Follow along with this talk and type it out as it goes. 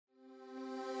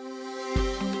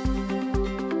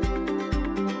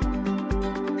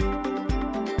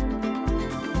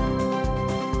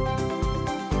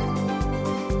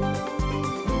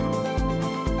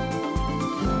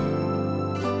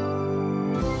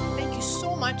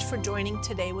much for joining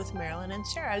today with Marilyn and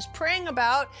Sarah. I was praying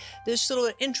about this little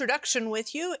introduction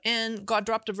with you, and God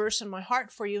dropped a verse in my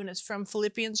heart for you, and it's from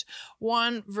Philippians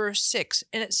 1, verse 6.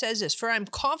 And it says this, "For I am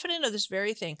confident of this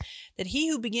very thing, that he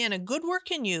who began a good work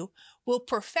in you will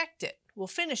perfect it, will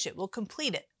finish it, will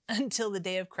complete it until the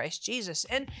day of Christ Jesus."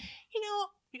 And, you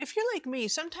know, if you're like me,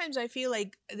 sometimes I feel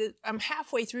like I'm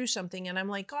halfway through something and I'm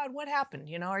like, God, what happened?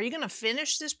 You know, are you going to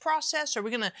finish this process? Are we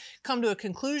going to come to a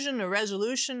conclusion, a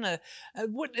resolution?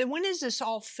 When is this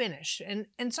all finished?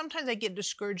 And sometimes I get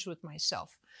discouraged with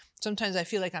myself. Sometimes I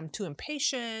feel like I'm too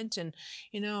impatient and,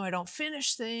 you know, I don't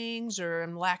finish things, or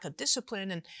I'm lack of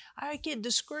discipline. And I get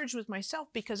discouraged with myself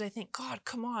because I think, God,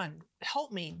 come on,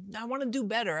 help me. I want to do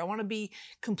better. I want to be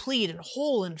complete and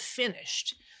whole and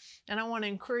finished. And I want to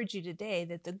encourage you today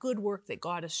that the good work that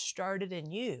God has started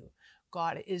in you,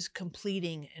 God is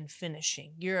completing and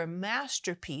finishing. You're a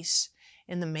masterpiece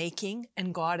in the making,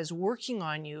 and God is working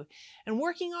on you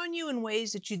in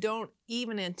ways that you don't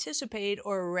even anticipate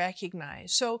or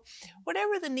recognize. So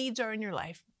whatever the needs are in your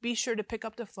life, be sure to pick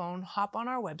up the phone, hop on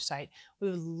our website. We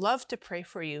would love to pray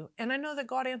for you. And I know that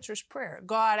God answers prayer.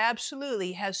 God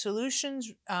absolutely has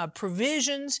solutions,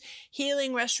 provisions,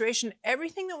 healing, restoration.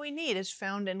 Everything that we need is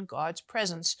found in God's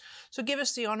presence. So give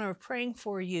us the honor of praying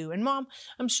for you. And Mom,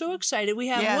 I'm so excited. We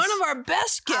have one of our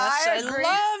best guests. I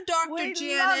love Dr.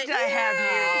 Janet. Love to have you.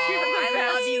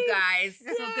 I love you guys.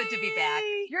 It's so good to be back.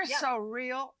 You're so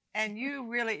real, and you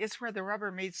really, it's where the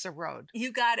rubber meets the road.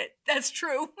 You got it. That's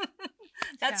true.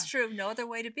 That's true. No other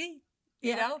way to be.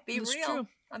 You know, be real. True.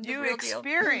 I'm the You real deal.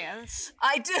 experience.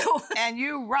 I do. And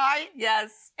you write.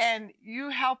 Yes. And you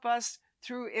help us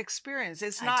through experience.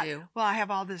 It's not, well, I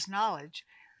have all this knowledge.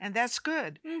 And that's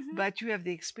good, but you have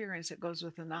the experience that goes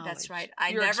with the knowledge. That's right.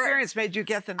 Your experience made you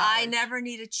get the knowledge. I never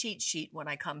need a cheat sheet when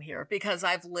I come here because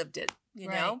I've lived it, you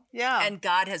know? Yeah. And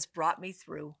God has brought me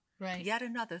through Right. yet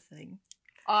another thing.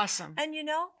 Awesome. And, you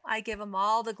know, I give him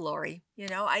all the glory. You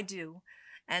know, I do.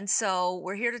 And so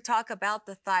we're here to talk about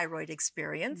the thyroid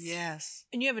experience. Yes.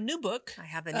 And you have a new book. I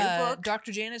have a new book.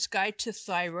 Dr. Janet's Guide to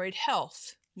Thyroid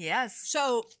Health. Yes.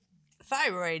 So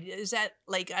thyroid, is that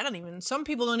like, some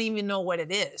people don't even know what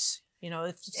it is. You know,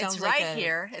 it sounds it's like right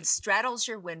here. It straddles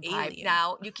your windpipe.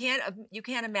 Now, you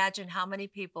can't imagine how many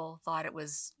people thought it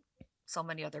was so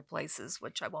many other places,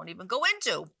 which I won't even go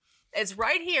into. It's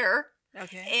right here.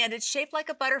 Okay. And it's shaped like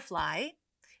a butterfly,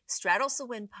 straddles the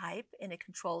windpipe, and it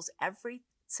controls every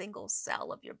single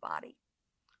cell of your body.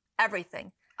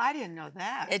 Everything. I didn't know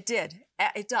that. It did.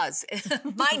 It does.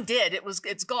 Mine did.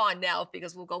 It's gone now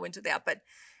because we'll go into that. But,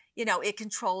 you know, it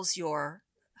controls your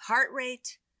heart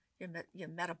rate, your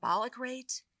metabolic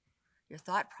rate, your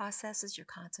thought processes, your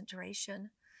concentration,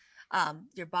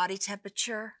 your body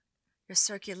temperature, your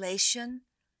circulation,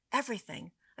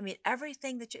 everything. I mean,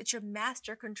 everything it's your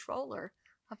master controller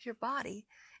of your body.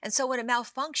 And so when it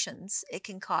malfunctions, it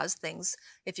can cause things.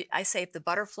 If the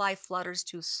butterfly flutters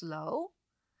too slow,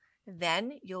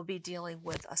 then you'll be dealing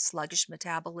with a sluggish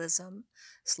metabolism,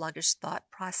 sluggish thought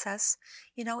process.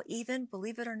 You know, even,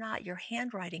 believe it or not, your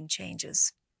handwriting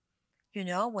changes. You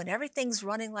know, when everything's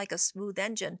running like a smooth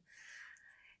engine,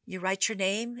 you write your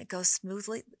name, it goes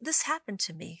smoothly. This happened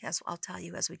to me, as I'll tell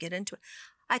you as we get into it.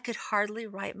 I could hardly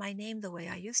write my name the way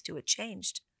I used to. It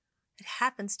changed. It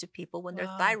happens to people when their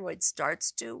thyroid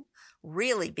starts to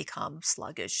really become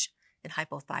sluggish and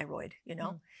hypothyroid, you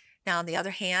know. Now, on the other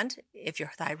hand, if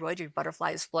your thyroid, your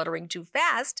butterfly is fluttering too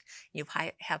fast, you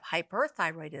have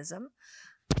hyperthyroidism,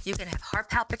 you can have heart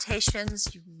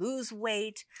palpitations, you lose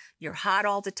weight, you're hot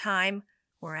all the time,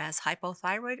 whereas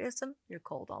hypothyroidism, you're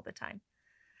cold all the time.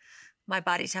 My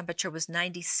body temperature was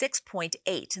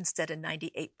 96.8 instead of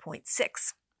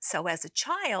 98.6. So as a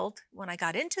child, when I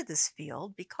got into this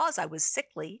field, because I was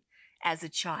sickly as a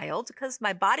child, because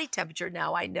my body temperature,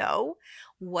 now I know,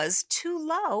 was too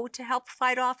low to help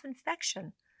fight off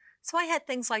infection. So I had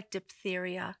things like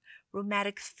diphtheria,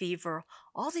 rheumatic fever,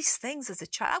 all these things as a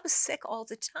child. I was sick all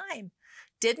the time.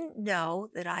 Didn't know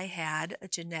that I had a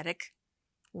genetic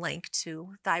link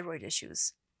to thyroid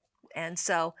issues. And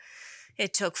so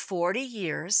it took 40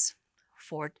 years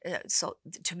for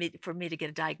me to get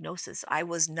a diagnosis. I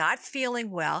was not feeling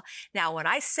well. Now, when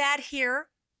I sat here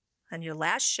on your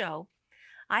last show,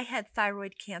 I had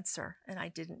thyroid cancer and I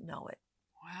didn't know it.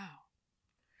 Wow.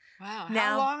 Wow.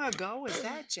 Now, how long ago was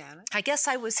that, Janet? I guess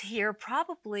I was here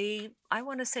probably, I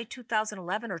want to say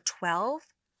 2011 or 12,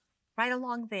 right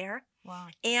along there. Wow.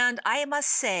 And I must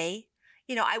say,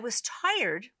 you know, I was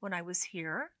tired when I was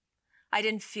here. I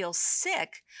didn't feel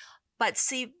sick. But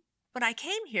see, when I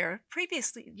came here,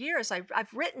 previous years,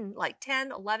 I've written like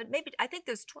 10, 11, maybe, I think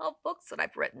there's 12 books that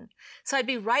I've written. So I'd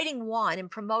be writing one and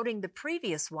promoting the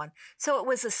previous one. So it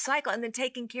was a cycle, and then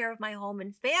taking care of my home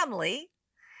and family,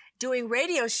 doing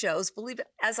radio shows, believe it,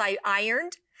 as I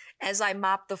ironed, as I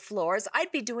mopped the floors,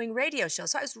 I'd be doing radio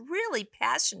shows. So I was really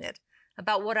passionate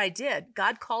about what I did.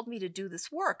 God called me to do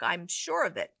this work. I'm sure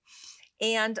of it.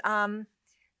 And,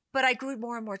 but I grew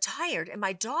more and more tired, and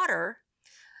my daughter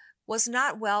was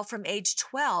not well from age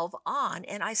 12 on,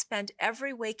 and I spent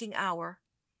every waking hour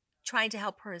trying to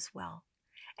help her as well.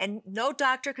 And no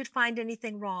doctor could find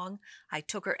anything wrong. I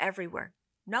took her everywhere.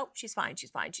 Nope, she's fine,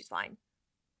 she's fine, she's fine.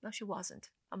 No, she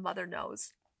wasn't. A mother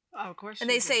knows. Oh, of course. And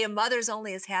they say a mother's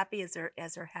only as happy as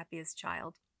her happiest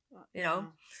child. You know?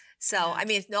 So, yeah. I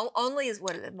mean, no, only is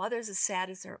what a mother's as sad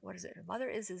as her, what is it? Her mother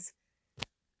is as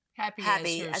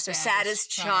happy as her saddest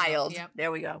child. Yep.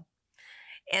 There we go.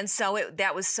 And so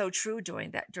that was so true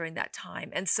during that time.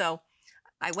 And so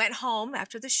I went home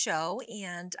after the show,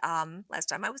 and last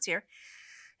time I was here,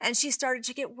 and she started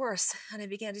to get worse. And I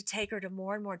began to take her to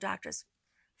more and more doctors,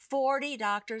 40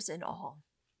 doctors in all.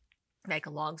 Make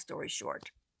a long story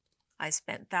short, I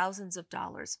spent thousands of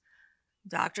dollars.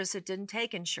 Doctors that didn't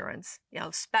take insurance,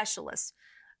 specialists,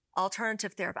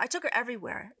 alternative therapy. I took her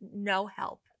everywhere. No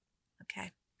help.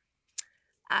 Okay.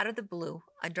 Out of the blue,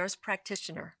 a nurse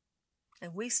practitioner.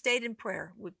 And we stayed in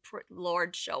prayer.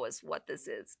 Lord, show us what this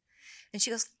is. And she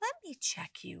goes, let me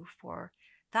check you for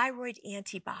thyroid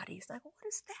antibodies. And I go, what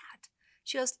is that?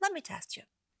 She goes, let me test you.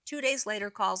 2 days later,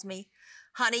 calls me,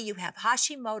 honey, you have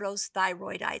Hashimoto's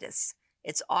thyroiditis.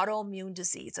 It's autoimmune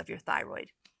disease of your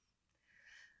thyroid.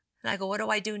 And I go, what do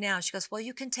I do now? She goes, well,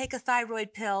 you can take a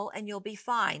thyroid pill and you'll be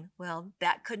fine. Well,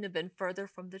 that couldn't have been further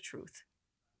from the truth.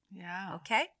 Yeah.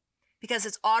 Okay? Because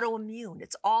it's autoimmune.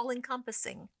 It's all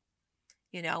encompassing.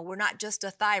 We're not just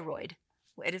a thyroid.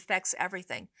 It affects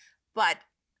everything. But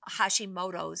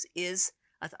Hashimoto's is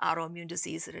an autoimmune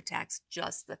disease that attacks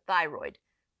just the thyroid.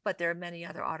 But there are many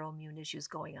other autoimmune issues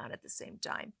going on at the same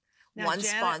time. Now, One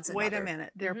Janet, spawns another. wait a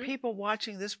minute. There are people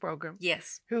watching this program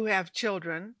Yes. who have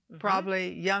children,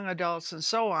 probably young adults and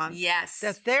so on, Yes.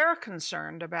 that they're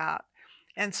concerned about.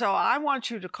 And so I want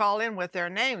you to call in with their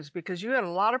names, because you had a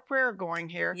lot of prayer going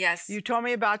here. Yes. You told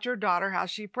me about your daughter, how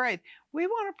she prayed. We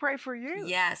want to pray for you.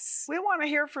 Yes. We want to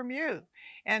hear from you.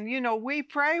 And, we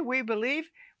pray, we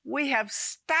believe. We have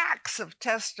stacks of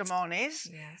testimonies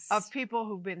of people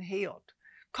who've been healed,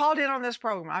 called in on this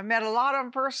program. I've met a lot of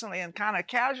them personally in kind of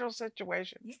casual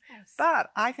situations. Yes.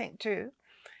 But I think, too,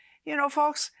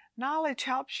 folks, knowledge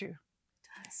helps you.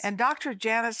 It does. And Dr.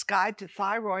 Janet's Guide to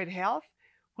Thyroid Health,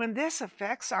 when this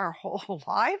affects our whole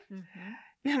life,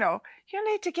 you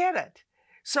need to get it.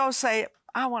 So say,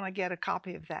 I want to get a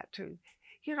copy of that too.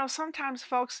 Sometimes,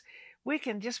 folks, we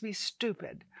can just be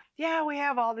stupid. Yeah, we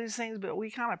have all these things, but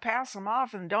we kind of pass them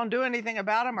off and don't do anything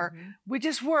about them, or we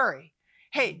just worry.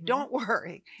 Hey, don't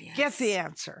worry. Yes. Get the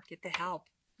answer. Get the help.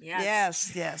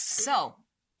 Yes. Yes. So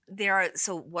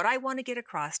what I want to get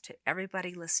across to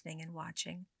everybody listening and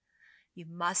watching, you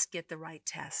must get the right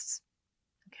tests.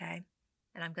 Okay?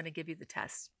 And I'm going to give you the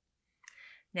tests.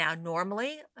 Now,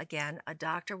 normally, again, a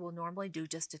doctor will normally do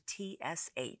just a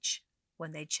TSH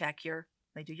when they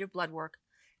do your blood work.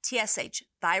 TSH,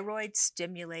 thyroid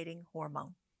stimulating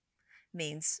hormone,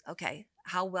 means, okay,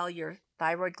 how well your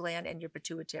thyroid gland and your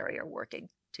pituitary are working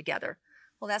together.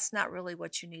 Well, that's not really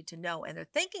what you need to know. And they're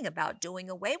thinking about doing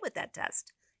away with that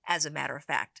test, as a matter of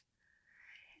fact.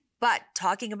 But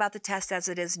talking about the test as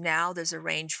it is now, there's a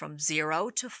range from 0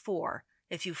 to 4.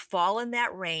 If you fall in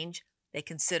that range, they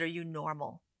consider you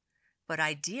normal. But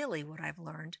ideally, what I've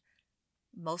learned,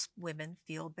 most women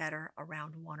feel better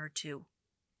around 1 or 2.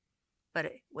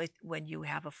 But when you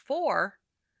have a 4,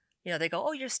 they go,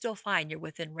 oh, you're still fine, you're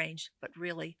within range. But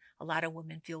really, a lot of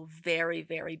women feel very,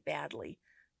 very badly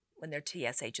when their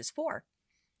TSH is 4.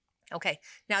 Okay,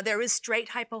 now there is straight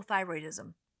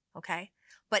hypothyroidism, okay?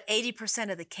 But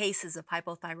 80% of the cases of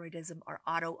hypothyroidism are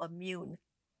autoimmune,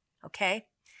 okay?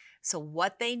 So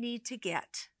what they need to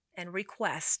get and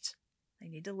request, they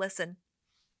need to listen.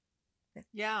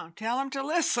 Yeah, tell them to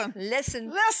listen.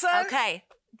 Listen. Okay,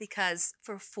 because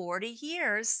for 40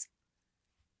 years,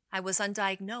 I was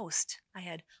undiagnosed. I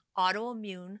had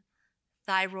autoimmune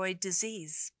thyroid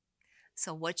disease.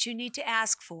 So what you need to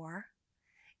ask for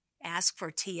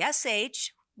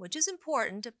TSH, which is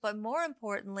important, but more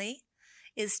importantly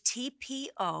is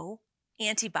TPO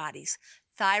antibodies,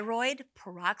 thyroid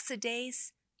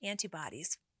peroxidase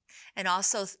antibodies, and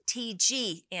also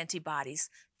TG antibodies,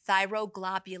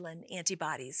 thyroglobulin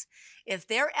antibodies. If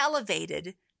they're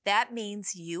elevated, that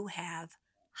means you have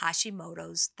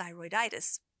Hashimoto's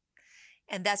thyroiditis.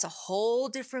 And that's a whole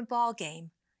different ball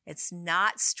game. It's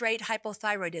not straight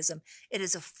hypothyroidism. It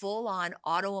is a full-on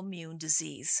autoimmune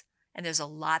disease. And there's a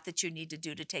lot that you need to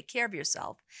do to take care of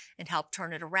yourself and help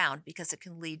turn it around, because it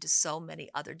can lead to so many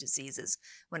other diseases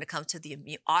when it comes to the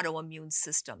autoimmune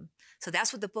system. So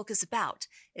that's what the book is about.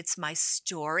 It's my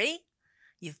story.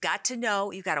 You've got to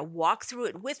know, you've got to walk through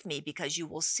it with me, because you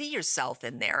will see yourself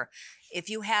in there. If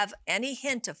you have any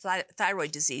hint of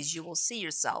thyroid disease, you will see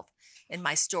yourself in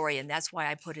my story, and that's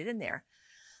why I put it in there.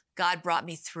 God brought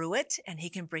me through it, and he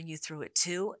can bring you through it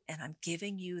too, and I'm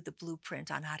giving you the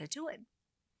blueprint on how to do it.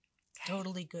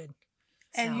 Totally good.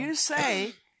 And you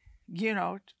say, you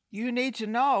know, you need to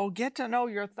know, get to know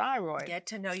your thyroid. Get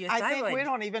to know your thyroid. I think we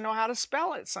don't even know how to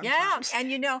spell it sometimes. Yeah,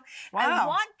 and you know, Wow. I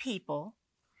want people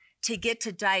to get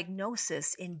to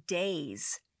diagnosis in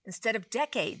days instead of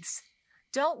decades.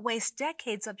 Don't waste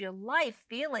decades of your life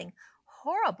feeling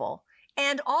horrible,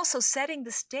 and also setting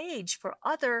the stage for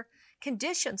other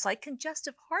conditions like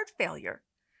congestive heart failure.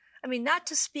 I mean, not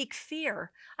to speak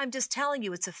fear. I'm just telling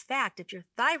you it's a fact. If your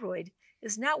thyroid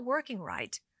is not working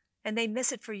right and they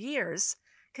miss it for years,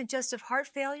 congestive heart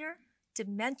failure,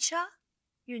 dementia,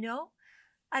 you know,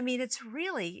 I mean, it's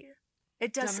really,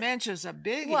 it does. Dementia's a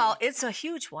biggie. Well, it's a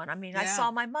huge one. I mean, I Yeah. saw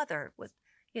my mother with,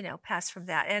 you know, pass from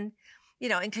that. And, you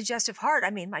know, and congestive heart, I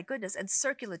mean, my goodness, and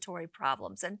circulatory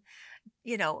problems and,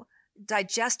 you know,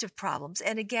 digestive problems.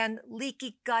 And again,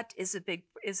 leaky gut is a big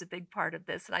part of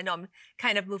this. And I know I'm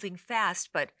kind of moving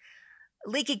fast, but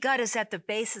leaky gut is at the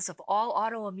basis of all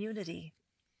autoimmunity.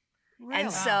 Really?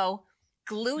 And so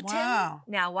gluten, Wow.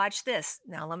 now watch this.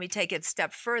 Now let me take it a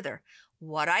step further.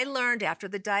 What I learned after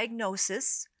the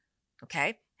diagnosis,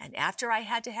 okay, and after I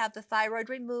had to have the thyroid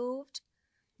removed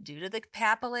due to the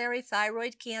papillary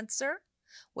thyroid cancer,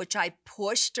 which I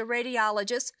pushed a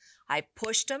radiologist, I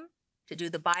pushed him to do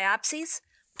the biopsies,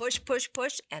 push,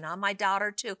 and on my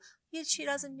daughter too. Yeah, she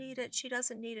doesn't need it, she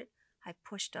doesn't need it. I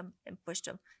pushed them and pushed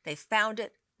them. They found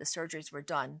it, the surgeries were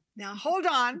done. Now, hold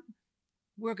on.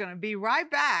 We're going to be right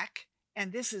back.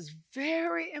 And this is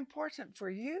very important for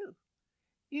you.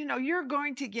 You know, you're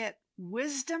going to get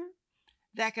wisdom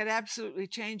that could absolutely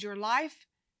change your life.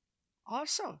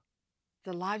 Also,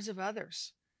 the lives of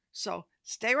others. So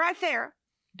stay right there.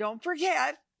 Don't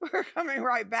forget, we're coming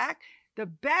right back. The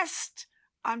best,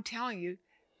 I'm telling you,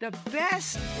 the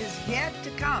best is yet to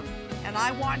come. And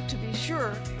I want to be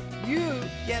sure you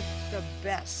get the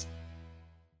best.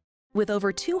 With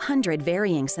over 200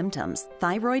 varying symptoms,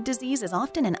 thyroid disease is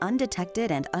often an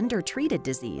undetected and undertreated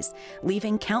disease,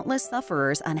 leaving countless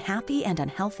sufferers unhappy and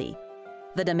unhealthy.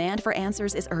 The demand for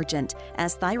answers is urgent,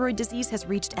 as thyroid disease has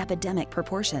reached epidemic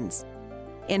proportions.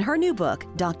 In her new book,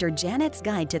 Dr. Janet's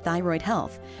Guide to Thyroid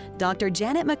Health, Dr.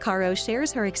 Janet Maccaro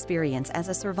shares her experience as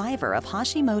a survivor of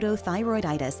Hashimoto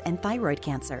thyroiditis and thyroid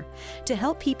cancer to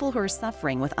help people who are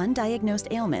suffering with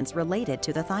undiagnosed ailments related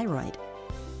to the thyroid.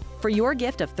 For your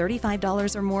gift of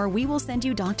 $35 or more, we will send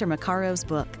you Dr. Maccaro's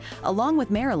book, along with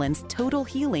Marilyn's Total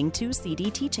Healing 2-CD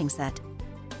teaching set.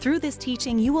 Through this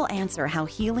teaching, you will answer how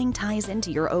healing ties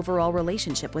into your overall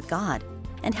relationship with God,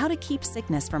 and how to keep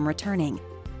sickness from returning,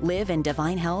 live in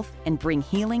divine health, and bring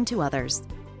healing to others.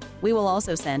 We will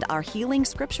also send our healing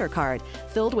scripture card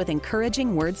filled with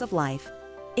encouraging words of life.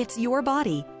 It's your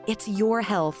body, it's your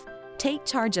health. Take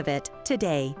charge of it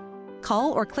today.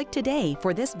 Call or click today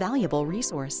for this valuable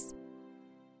resource.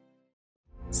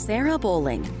 Sarah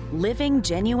Bowling, Living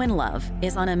Genuine Love,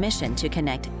 is on a mission to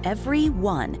connect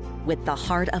everyone with the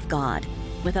heart of God.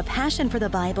 With a passion for the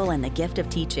Bible and the gift of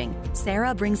teaching,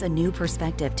 Sarah brings a new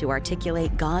perspective to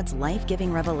articulate God's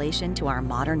life-giving revelation to our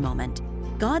modern moment.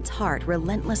 God's heart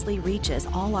relentlessly reaches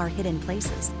all our hidden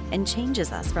places and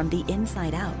changes us from the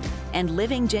inside out. And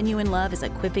Living Genuine Love is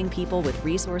equipping people with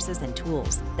resources and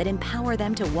tools that empower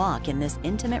them to walk in this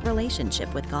intimate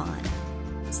relationship with God.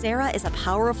 Sarah is a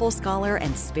powerful scholar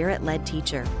and spirit-led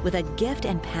teacher with a gift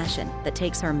and passion that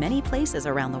takes her many places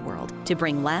around the world to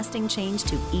bring lasting change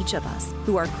to each of us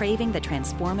who are craving the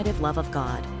transformative love of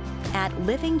God. At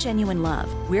Living Genuine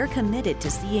Love, we're committed to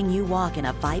seeing you walk in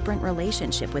a vibrant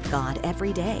relationship with God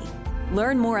every day.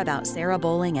 Learn more about Sarah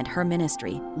Bowling and her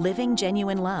ministry, Living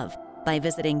Genuine Love, by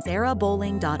visiting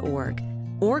sarahbowling.org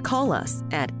or call us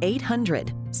at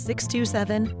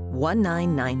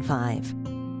 800-627-1995.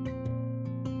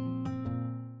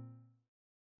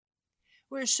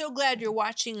 We're so glad you're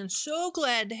watching and so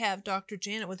glad to have Dr.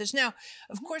 Janet with us. Now,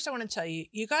 of course, I want to tell you,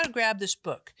 you got to grab this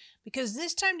book because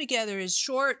this time together is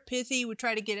short, pithy. We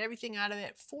try to get everything out of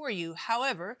it for you.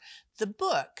 However, the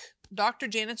book Dr.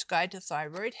 Janet's Guide to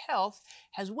Thyroid Health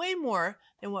has way more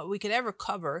than what we could ever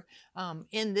cover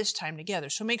in this time together.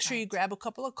 So make sure you grab a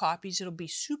couple of copies. It'll be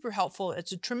super helpful.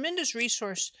 It's a tremendous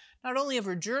resource, not only of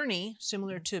her journey,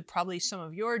 similar to probably some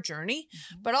of your journey,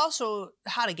 but also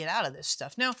how to get out of this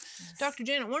stuff. Now, Dr.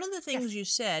 Janet, one of the things you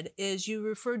said is you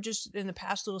referred just in the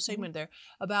past little segment there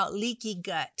about leaky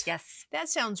gut. Yes. That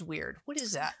sounds weird. What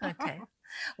is that? Okay.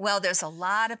 Well, there's a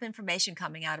lot of information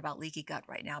coming out about leaky gut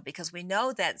right now because we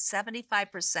know that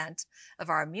 75% of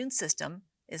our immune system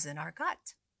is in our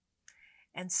gut.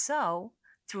 And so,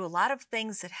 through a lot of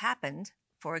things that happened,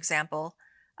 for example,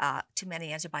 too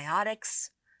many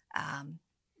antibiotics,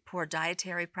 poor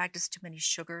dietary practice, too many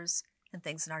sugars and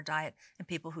things in our diet, and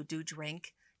people who do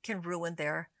drink can ruin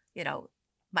their,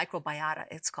 microbiota,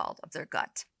 it's called, of their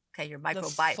gut. Okay, your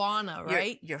microbiome. The fauna,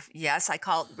 right? Yes, I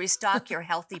call it restock your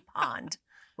healthy pond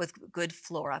with good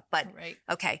flora. But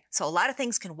okay, so a lot of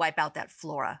things can wipe out that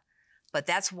flora, but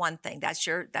that's one thing. That's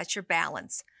your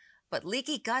balance. But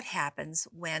leaky gut happens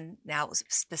when, now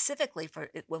specifically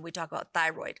when we talk about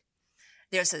thyroid,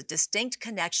 there's a distinct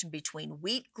connection between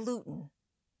wheat gluten,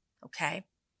 okay,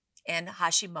 and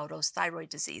Hashimoto's thyroid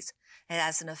disease. It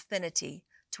has an affinity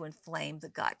to inflame the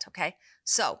gut. Okay,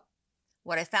 so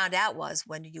what I found out was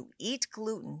when you eat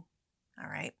gluten, all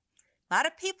right, a lot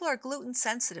of people are gluten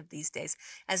sensitive these days.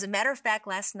 As a matter of fact,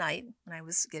 last night when I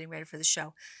was getting ready for the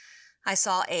show, I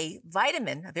saw a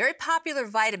vitamin, a very popular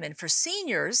vitamin for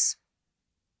seniors.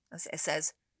 It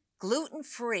says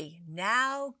gluten-free,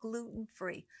 now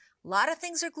gluten-free. A lot of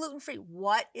things are gluten-free.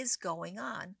 What is going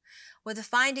on? Well, the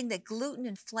finding that gluten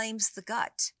inflames the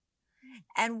gut.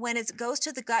 And when it goes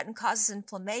to the gut and causes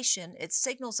inflammation, it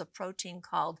signals a protein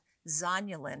called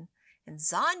zonulin, and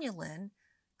zonulin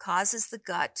causes the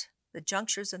gut, the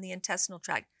junctures in the intestinal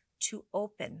tract, to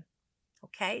open,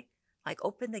 okay? Like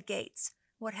open the gates.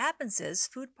 What happens is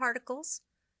food particles,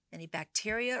 any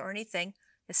bacteria or anything,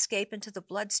 escape into the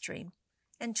bloodstream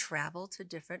and travel to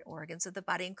different organs of the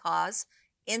body and cause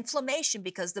inflammation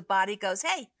because the body goes,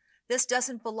 hey, this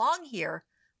doesn't belong here.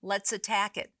 Let's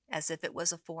attack it as if it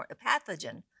was a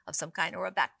pathogen of some kind or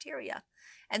a bacteria.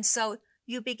 And so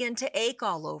you begin to ache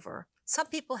all over. Some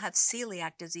people have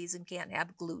celiac disease and can't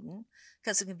have gluten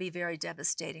because it can be very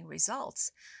devastating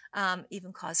results,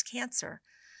 even cause cancer.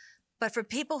 But for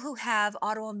people who have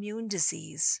autoimmune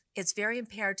disease, it's very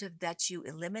imperative that you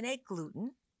eliminate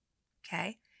gluten,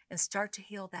 okay, and start to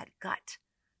heal that gut.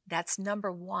 That's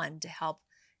number one to help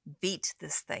beat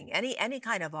this thing. Any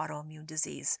kind of autoimmune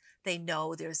disease, they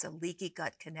know there's a leaky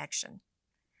gut connection.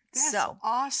 That's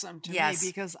awesome to me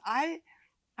because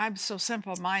I'm so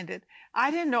simple-minded. I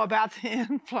didn't know about the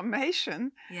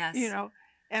inflammation,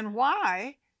 and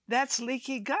why. That's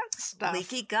leaky gut stuff.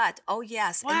 Leaky gut. Oh,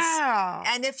 yes. Wow.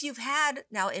 And if you've had,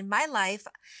 now in my life,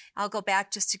 I'll go back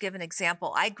just to give an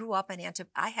example. I grew up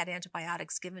I had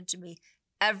antibiotics given to me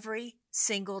every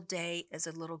single day as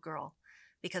a little girl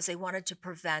because they wanted to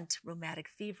prevent rheumatic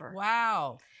fever.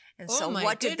 Wow. And so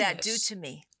what did that do to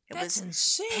me? It That's was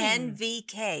insane. 10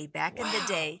 VK back in the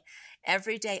day.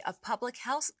 Every day, a public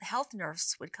health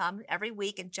nurse would come every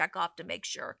week and check off to make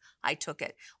sure I took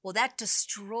it. Well, that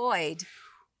destroyed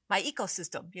my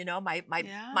ecosystem.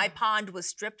 My pond was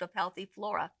stripped of healthy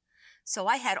flora. So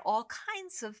I had all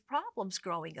kinds of problems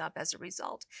growing up as a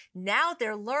result. Now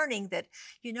they're learning that,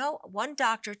 one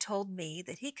doctor told me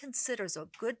that he considers a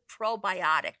good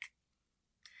probiotic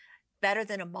better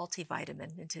than a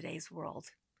multivitamin in today's world.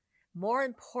 More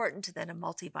important than a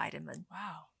multivitamin.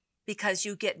 Wow. Because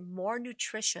you get more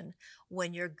nutrition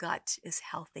when your gut is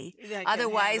healthy.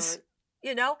 Otherwise,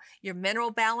 your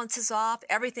mineral balance is off.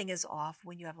 Everything is off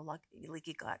when you have a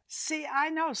leaky gut. See, I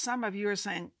know some of you are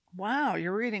saying, wow,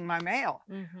 you're reading my mail.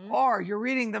 Mm-hmm. Or you're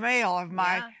reading the mail of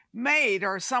my maid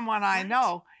or someone I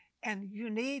know. And you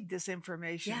need this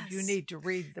information. Yes. You need to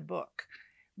read the book.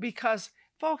 Because,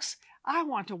 folks, I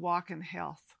want to walk in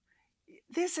health.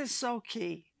 This is so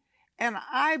key. And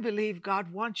I believe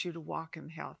God wants you to walk in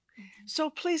health. Mm-hmm. So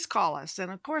please call us.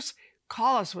 And of course,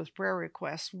 call us with prayer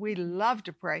requests. We love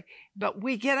to pray, but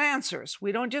we get answers.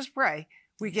 We don't just pray,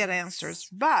 we get answers.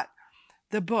 But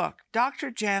the book, Dr.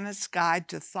 Janet's Guide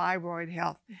to Thyroid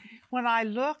Health, when I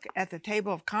look at the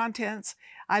table of contents,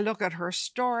 I look at her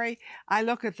story, I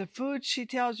look at the foods she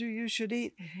tells you should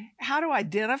eat, how to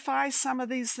identify some of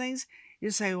these things. You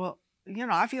say, well,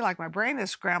 I feel like my brain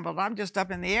is scrambled. I'm just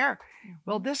up in the air.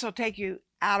 Well, this will take you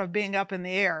out of being up in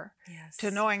the air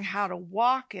to knowing how to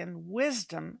walk in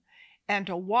wisdom and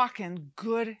to walk in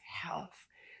good health.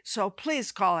 So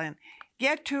please call in.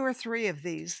 Get 2 or 3 of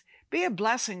these Be a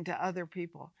blessing to other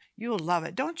people. You'll love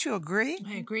it. Don't you agree?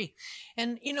 I agree.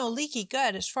 And, leaky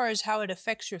gut, as far as how it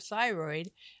affects your thyroid,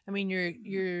 I mean,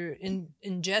 your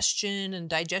ingestion and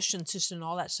digestion system and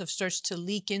all that stuff starts to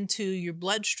leak into your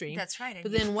bloodstream. That's right.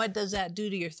 But then what does that do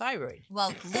to your thyroid?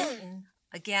 Well, gluten,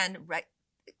 again, right,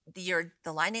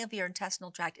 the lining of your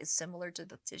intestinal tract is similar to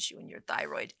the tissue in your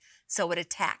thyroid. So it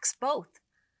attacks both.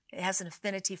 It has an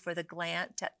affinity for the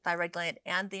thyroid gland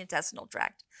and the intestinal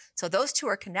tract. So those two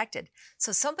are connected.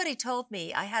 So somebody told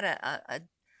me, I had a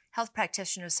health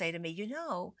practitioner say to me, you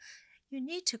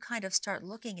need to kind of start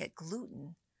looking at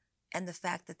gluten and the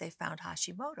fact that they found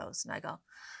Hashimoto's. And I go,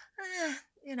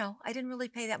 I didn't really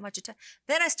pay that much attention.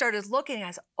 Then I started looking and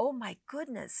I said, oh my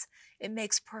goodness, it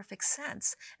makes perfect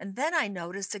sense. And then I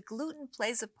noticed that gluten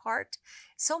plays a part.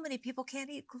 So many people can't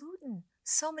eat gluten.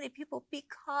 So many people,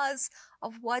 because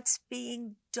of what's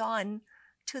being done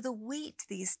to the wheat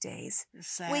these days.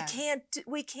 Sad.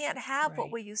 We can't have what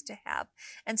Right. we used to have.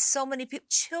 And so many people,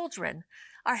 children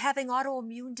are having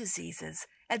autoimmune diseases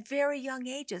at very young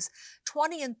ages.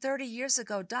 20 and 30 years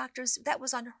ago, doctors, that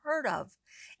was unheard of.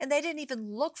 And they didn't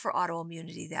even look for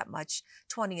autoimmunity that much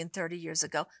 20 and 30 years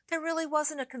ago. There really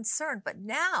wasn't a concern. But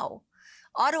now,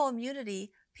 autoimmunity,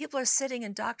 people are sitting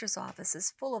in doctors'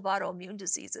 offices full of autoimmune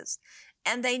diseases,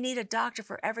 and they need a doctor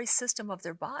for every system of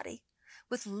their body,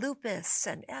 with lupus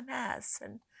and MS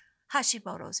and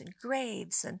Hashimoto's and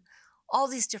Graves and all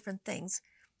these different things.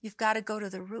 You've got to go to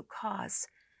the root cause,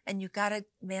 and you've got to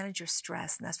manage your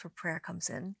stress, and that's where prayer comes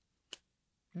in.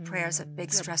 Prayer is a big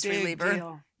It's a stress big reliever.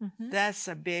 deal. Mhm. That's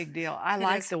a big deal. I It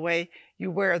like is. the way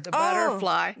you wear the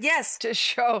butterfly Yes. to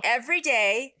show. Every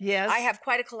day, Yes. I have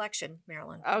quite a collection,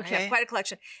 Marilyn. I Okay. have quite a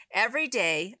collection. Every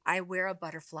day, I wear a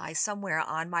butterfly somewhere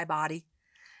on my body.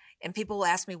 And people will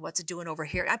ask me, what's it doing over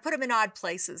here? I put them in odd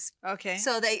places. Okay.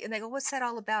 So they go, what's that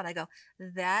all about? I go,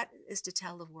 that is to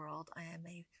tell the world I am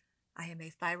a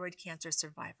thyroid cancer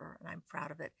survivor, and I'm proud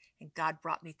of it. And God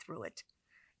brought me through it,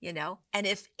 And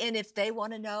if they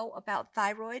want to know about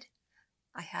thyroid,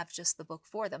 I have just the book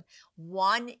for them.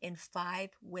 1 in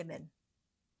 5 women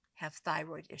have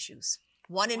thyroid issues.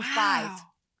 1 in 5.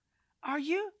 Wow. Are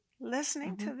you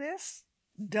listening to Mhm. this?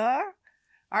 Duh.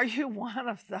 Are you one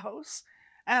of those?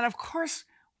 And of course,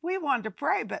 we want to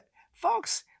pray, but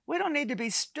folks, we don't need to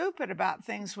be stupid about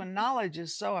things when knowledge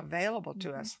is so available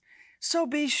to us. So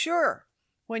be sure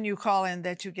when you call in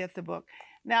that you get the book.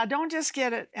 Now, don't just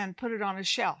get it and put it on a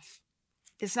shelf.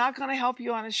 It's not going to help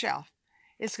you on a shelf.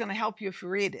 It's going to help you if you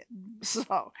read it.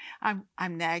 So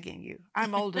I'm nagging you.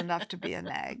 I'm old enough to be a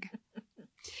nag.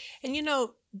 And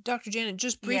Dr. Janet,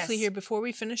 just briefly Yes. here before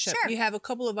we finish up, Sure. you have a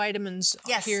couple of vitamins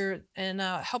Yes. here, and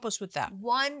help us with that.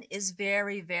 One is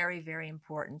very, very, very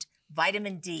important,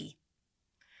 vitamin D.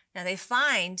 Now, they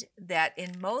find that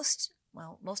in most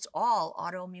all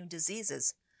autoimmune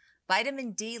diseases,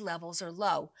 vitamin D levels are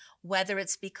low, whether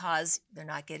it's because they're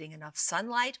not getting enough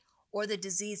sunlight or the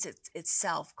disease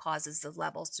itself causes the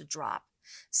levels to drop.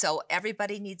 So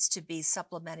everybody needs to be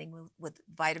supplementing with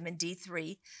vitamin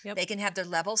D3. Yep. They can have their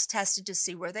levels tested to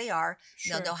see where they are.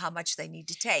 Sure. They'll know how much they need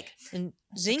to take. And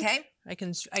zinc, Okay. I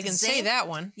can say Zinc. that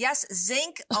one. Yes,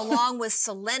 zinc along with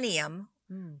selenium,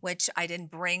 Mm. which I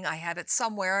didn't bring. I have it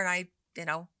somewhere, and I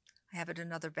have it in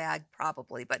another bag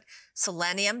probably. But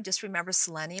selenium, just remember,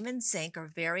 selenium and zinc are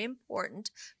very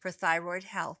important for thyroid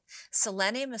health.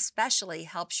 Selenium especially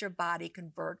helps your body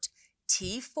convert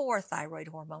T4 thyroid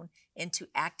hormone into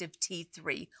active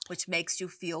T3, which makes you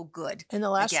feel good. And the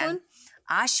last Again,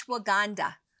 one?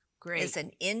 Ashwagandha Great. is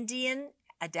an Indian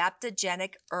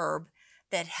adaptogenic herb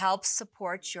that helps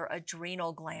support your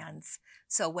adrenal glands.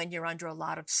 So when you're under a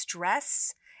lot of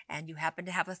stress and you happen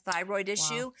to have a thyroid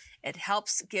issue, it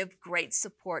helps give great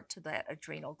support to the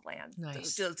adrenal gland,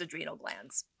 Nice. those adrenal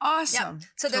glands. Awesome. Yep.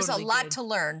 So there's Totally a lot good. to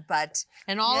learn, but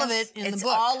And all of Yes, it in the it's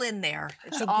book. all in there.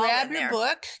 It's So all grab in your there.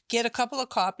 book, get a couple of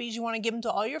copies. You want to give them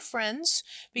to all your friends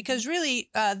because Mm-hmm. really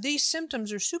these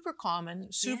symptoms are super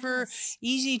common, super Yes.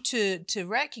 easy to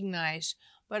recognize,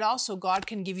 but also God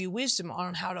can give you wisdom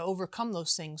on how to overcome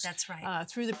those things. That's right.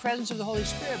 Through the presence of the Holy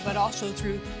Spirit, but also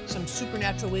through some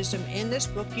supernatural wisdom in this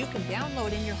book you can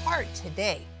download in your heart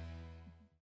today.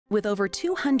 With over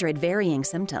 200 varying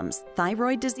symptoms,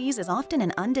 thyroid disease is often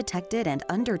an undetected and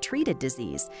undertreated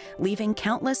disease, leaving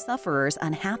countless sufferers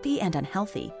unhappy and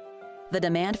unhealthy. The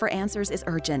demand for answers is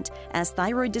urgent, as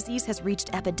thyroid disease has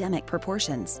reached epidemic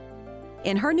proportions.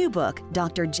 In her new book,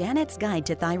 Dr. Janet's Guide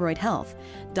to Thyroid Health,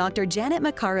 Dr. Janet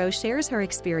Maccaro shares her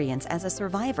experience as a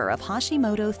survivor of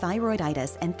Hashimoto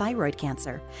thyroiditis and thyroid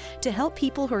cancer to help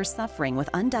people who are suffering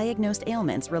with undiagnosed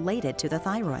ailments related to the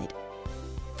thyroid.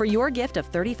 For your gift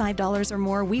of $35 or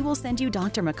more, we will send you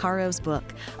Dr. Maccaro's book,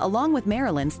 along with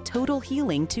Marilyn's Total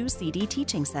Healing 2-CD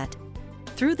teaching set.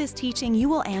 Through this teaching, you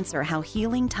will answer how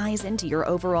healing ties into your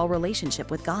overall relationship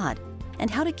with God and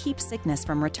how to keep sickness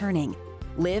from returning,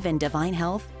 live in divine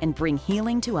health, and bring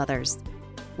healing to others.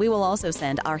 We will also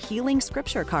send our healing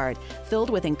scripture card filled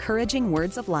with encouraging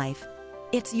words of life.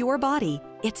 It's your body.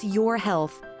 It's your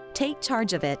health. Take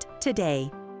charge of it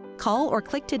today. Call or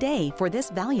click today for this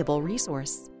valuable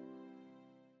resource.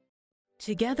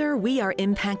 Together, we are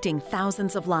impacting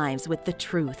thousands of lives with the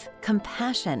truth,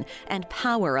 compassion, and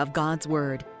power of God's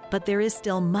Word. But there is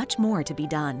still much more to be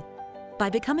done.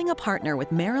 By becoming a partner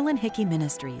with Marilyn Hickey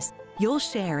Ministries, you'll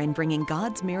share in bringing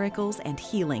God's miracles and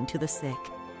healing to the sick,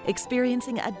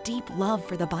 experiencing a deep love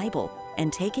for the Bible,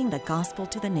 and taking the gospel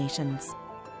to the nations.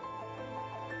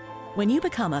 When you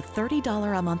become a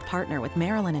 $30 a month partner with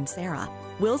Marilyn and Sarah,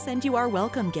 we'll send you our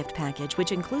welcome gift package,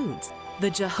 which includes the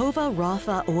Jehovah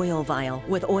Rapha oil vial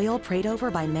with oil prayed over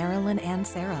by Marilyn and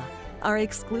Sarah, our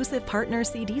exclusive partner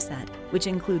CD set, which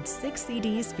includes 6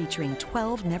 CDs featuring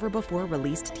 12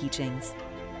 never-before-released teachings,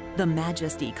 the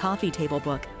Majesty coffee table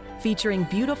book featuring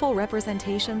beautiful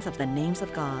representations of the names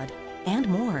of God, and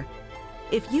more.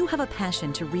 If you have a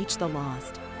passion to reach the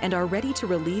lost and are ready to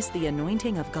release the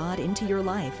anointing of God into your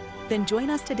life, then join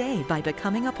us today by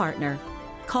becoming a partner.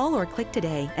 Call or click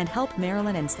today and help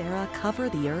Marilyn and Sarah cover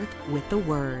the earth with the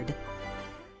Word.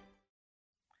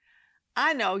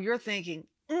 I know you're thinking,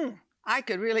 I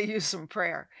could really use some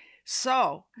prayer.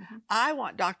 So I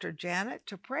want Dr. Janet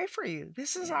to pray for you.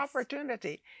 This is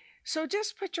opportunity. So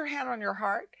just put your hand on your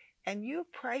heart and you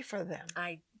pray for them.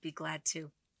 I'd be glad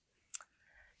to.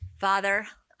 Father,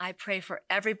 I pray for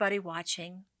everybody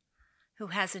watching who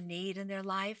has a need in their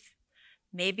life.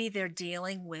 Maybe they're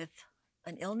dealing with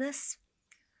an illness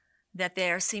that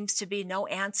there seems to be no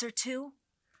answer to.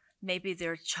 Maybe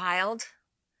their child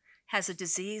has a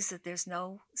disease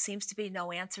that seems to be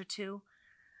no answer to.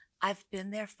 I've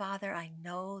been there, Father. I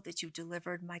know that you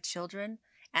delivered my children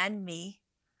and me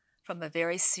from a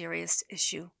very serious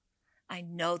issue. I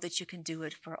know that you can do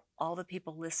it for all the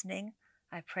people listening.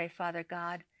 I pray, Father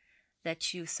God,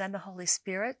 that you send the Holy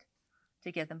Spirit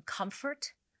to give them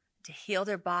comfort, to heal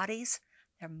their bodies,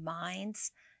 their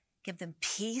minds. Give them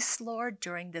peace, Lord,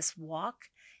 during this walk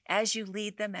as you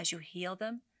lead them, as you heal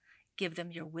them. Give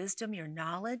them your wisdom, your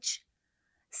knowledge.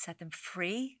 Set them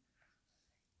free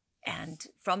and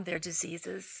from their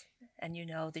diseases. And you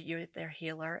know that you're their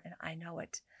healer, and I know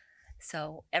it.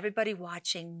 So everybody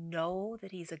watching, know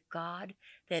that he's a God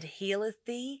that healeth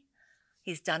thee.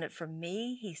 He's done it for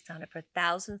me. He's done it for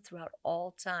thousands throughout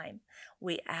all time.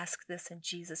 We ask this in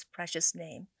Jesus' precious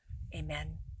name.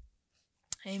 Amen.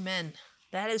 Amen.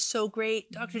 That is so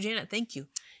great. Dr. Janet, thank you.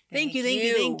 Thank you.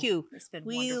 It's been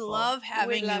wonderful. We love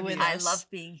having you with us. I love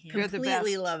being here. You're the best.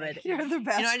 Completely love it. You're the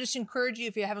best. You know, I just encourage you,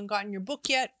 if you haven't gotten your book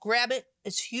yet, grab it.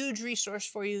 It's a huge resource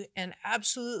for you, and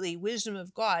absolutely wisdom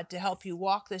of God to help you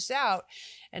walk this out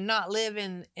and not live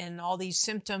in all these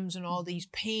symptoms and all these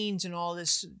pains and all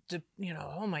this,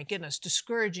 oh my goodness,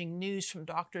 discouraging news from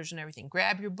doctors and everything.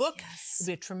 Grab your book. Yes.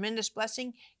 It'll be a tremendous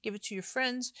blessing. Give it to your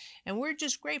friends. And we're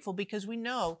just grateful because we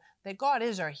know that God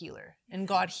is our healer and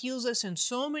God heals us in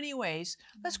so many ways.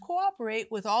 Let's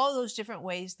cooperate with all those different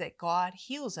ways that God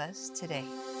heals us today.